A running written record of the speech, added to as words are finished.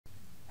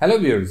Hello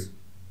viewers,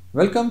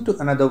 welcome to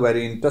another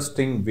very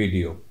interesting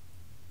video.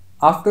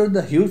 After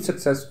the huge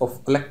success of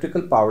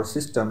electrical power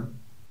system,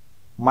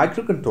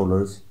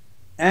 microcontrollers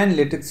and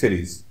LaTeX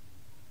series,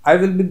 I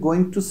will be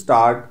going to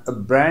start a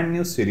brand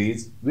new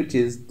series which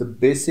is the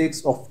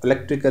basics of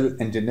electrical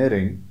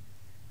engineering,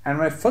 and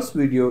my first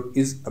video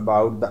is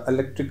about the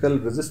electrical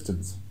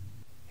resistance.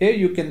 Here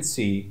you can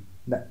see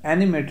the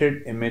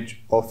animated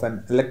image of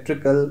an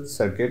electrical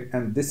circuit,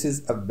 and this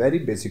is a very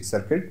basic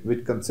circuit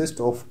which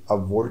consists of a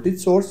voltage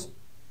source,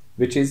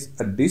 which is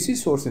a DC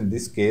source in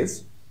this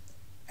case,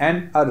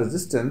 and a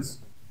resistance,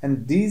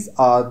 and these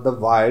are the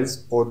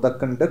wires or the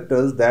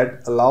conductors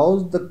that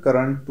allows the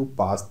current to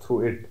pass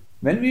through it.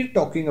 When we are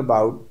talking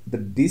about the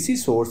DC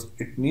source,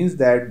 it means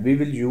that we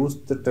will use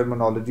the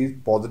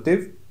terminologies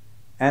positive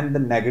and the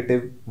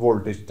negative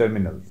voltage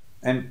terminals.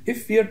 And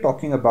if we are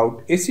talking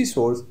about AC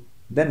source,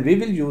 then we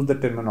will use the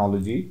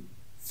terminology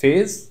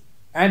phase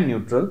and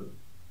neutral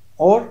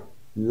or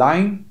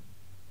line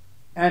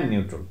and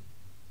neutral.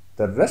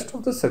 The rest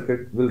of the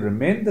circuit will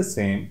remain the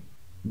same,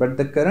 but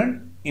the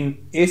current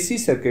in AC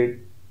circuit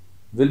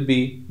will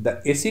be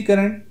the AC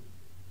current,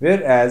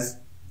 whereas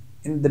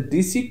in the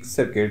DC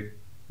circuit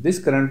this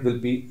current will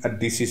be a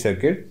DC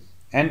circuit.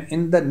 And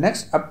in the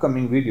next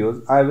upcoming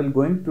videos I will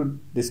going to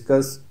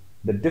discuss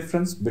the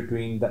difference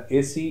between the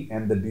AC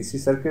and the DC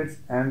circuits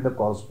and the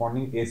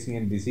corresponding AC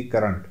and DC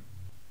current.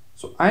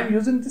 So I am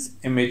using this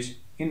image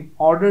in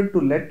order to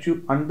let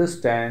you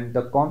understand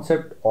the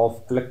concept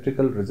of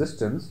electrical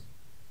resistance.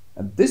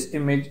 And this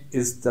image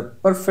is the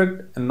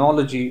perfect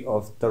analogy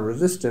of the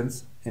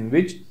resistance in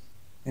which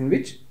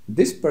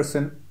this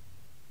person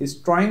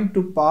is trying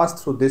to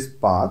pass through this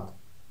path,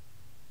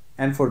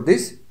 and for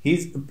this he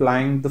is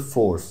applying the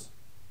force,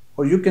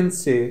 or you can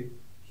say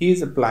he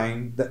is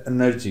applying the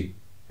energy,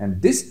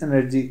 and this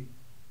energy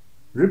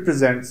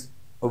represents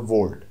a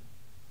volt,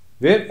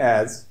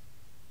 whereas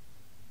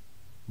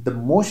the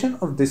motion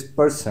of this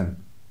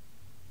person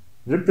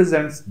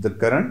represents the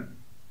current,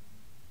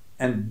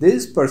 and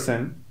this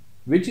person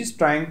which is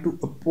trying to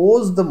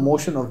oppose the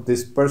motion of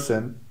this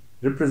person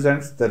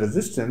represents the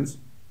resistance.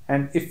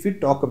 And if we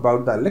talk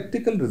about the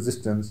electrical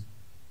resistance,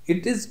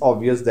 it is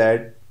obvious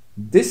that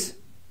this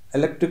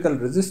electrical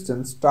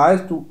resistance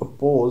tries to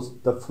oppose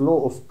the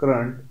flow of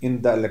current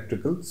in the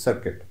electrical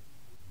circuit.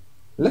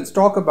 Let's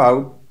talk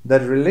about the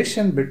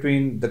relation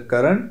between the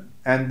current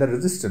and the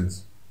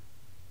resistance.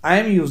 I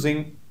am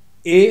using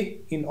A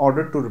in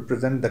order to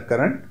represent the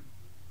current.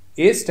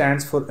 A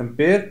stands for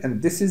ampere,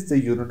 and this is the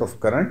unit of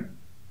current,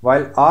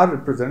 while R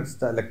represents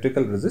the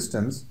electrical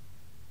resistance.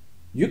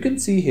 You can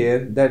see here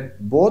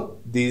that both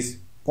these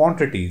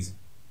quantities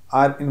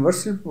are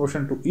inversely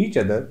proportional to each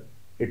other.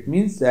 It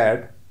means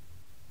that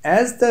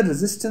as the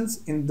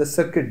resistance in the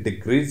circuit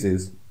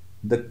decreases,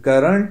 the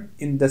current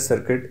in the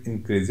circuit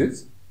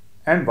increases,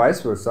 and vice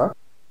versa.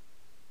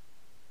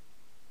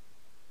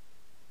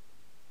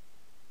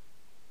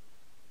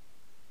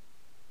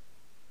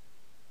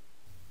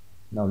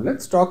 Now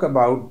let's talk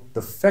about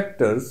the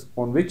factors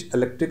on which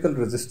electrical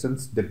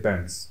resistance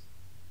depends.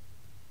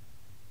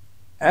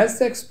 As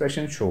the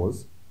expression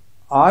shows,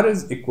 R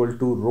is equal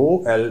to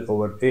rho L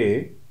over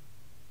A,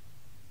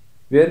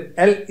 where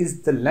L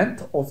is the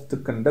length of the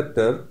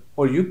conductor,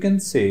 or you can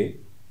say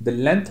the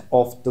length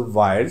of the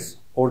wires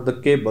or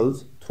the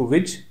cables through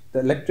which the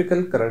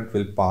electrical current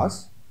will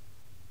pass.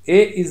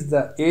 A is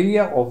the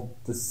area of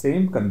the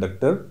same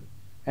conductor,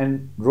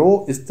 and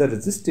rho is the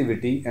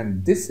resistivity,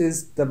 and this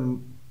is the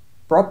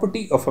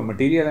property of a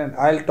material, and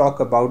I'll talk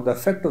about the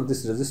effect of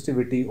this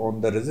resistivity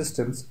on the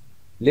resistance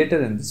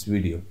later in this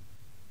video.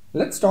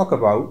 Let's talk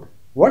about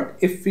what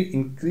if we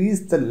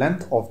increase the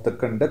length of the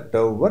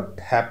conductor,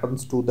 what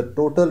happens to the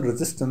total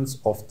resistance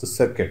of the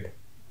circuit.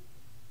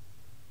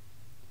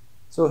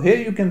 So here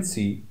you can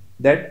see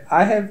that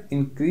I have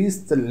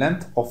increased the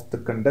length of the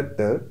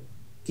conductor,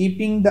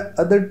 keeping the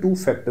other two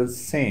factors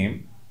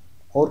same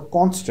or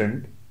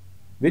constant,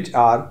 which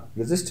are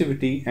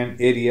resistivity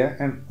and area,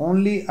 and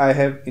only I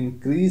have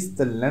increased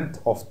the length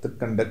of the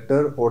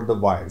conductor or the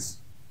wires.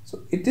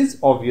 So it is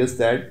obvious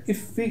that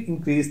if we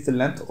increase the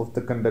length of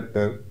the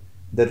conductor,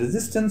 the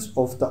resistance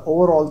of the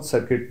overall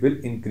circuit will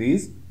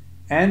increase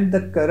and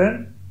the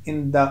current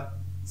in the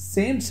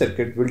same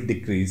circuit will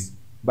decrease.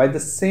 By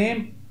the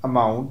same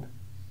amount,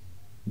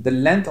 the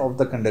length of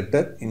the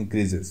conductor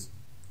increases.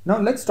 Now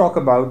let's talk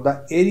about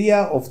the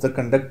area of the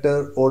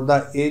conductor, or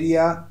the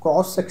area,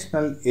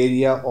 cross-sectional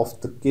area of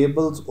the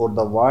cables or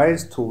the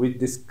wires through which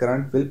this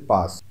current will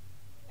pass.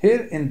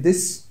 Here in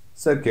this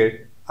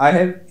circuit, I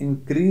have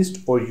increased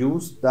or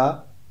used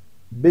the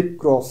big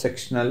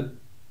cross-sectional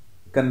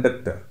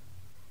conductor,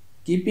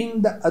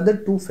 keeping the other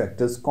two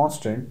factors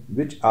constant,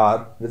 which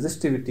are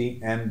resistivity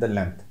and the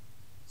length.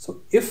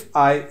 So if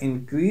I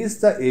increase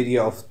the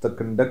area of the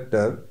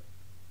conductor,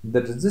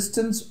 the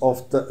resistance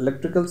of the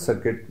electrical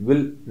circuit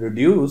will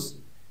reduce,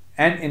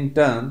 and in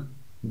turn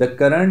the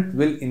current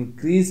will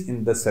increase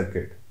in the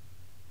circuit.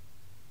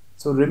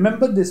 So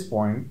remember this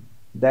point,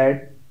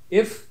 that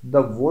if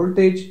the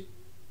voltage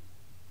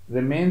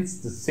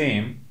remains the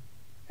same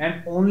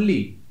and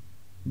only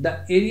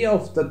the area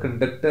of the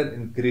conductor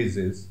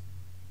increases,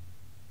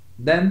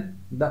 then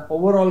the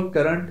overall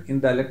current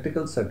in the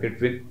electrical circuit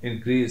will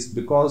increase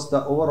because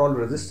the overall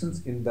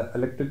resistance in the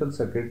electrical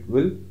circuit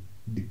will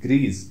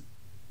decrease.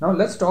 Now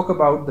let's talk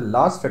about the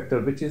last factor,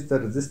 which is the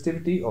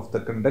resistivity of the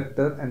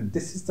conductor, and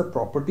this is the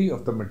property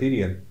of the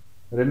material.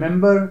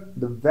 Remember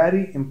the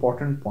very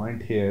important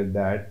point here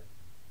that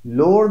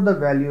lower the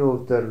value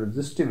of the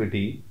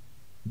resistivity,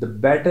 the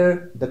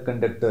better the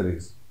conductor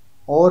is,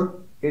 or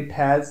it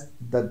has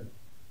the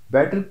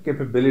better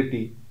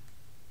capability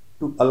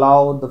to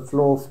allow the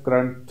flow of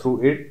current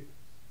through it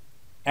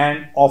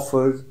and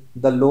offers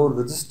the low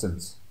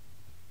resistance.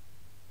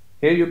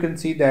 Here you can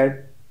see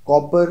that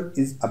copper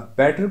is a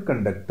better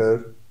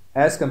conductor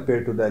as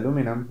compared to the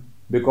aluminum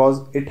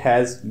because it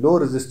has low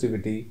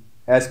resistivity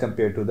as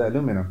compared to the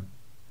aluminum.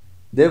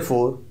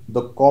 Therefore,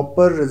 the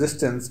copper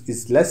resistance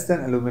is less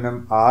than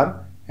aluminum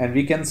R, and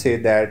we can say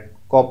that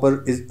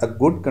copper is a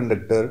good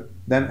conductor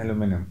than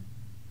aluminum.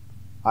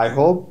 I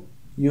hope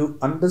you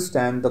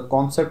understand the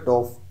concept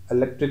of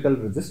electrical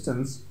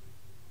resistance.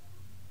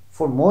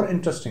 For more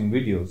interesting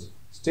videos,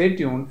 stay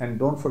tuned and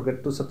don't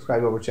forget to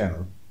subscribe our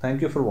channel.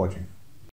 Thank you for watching.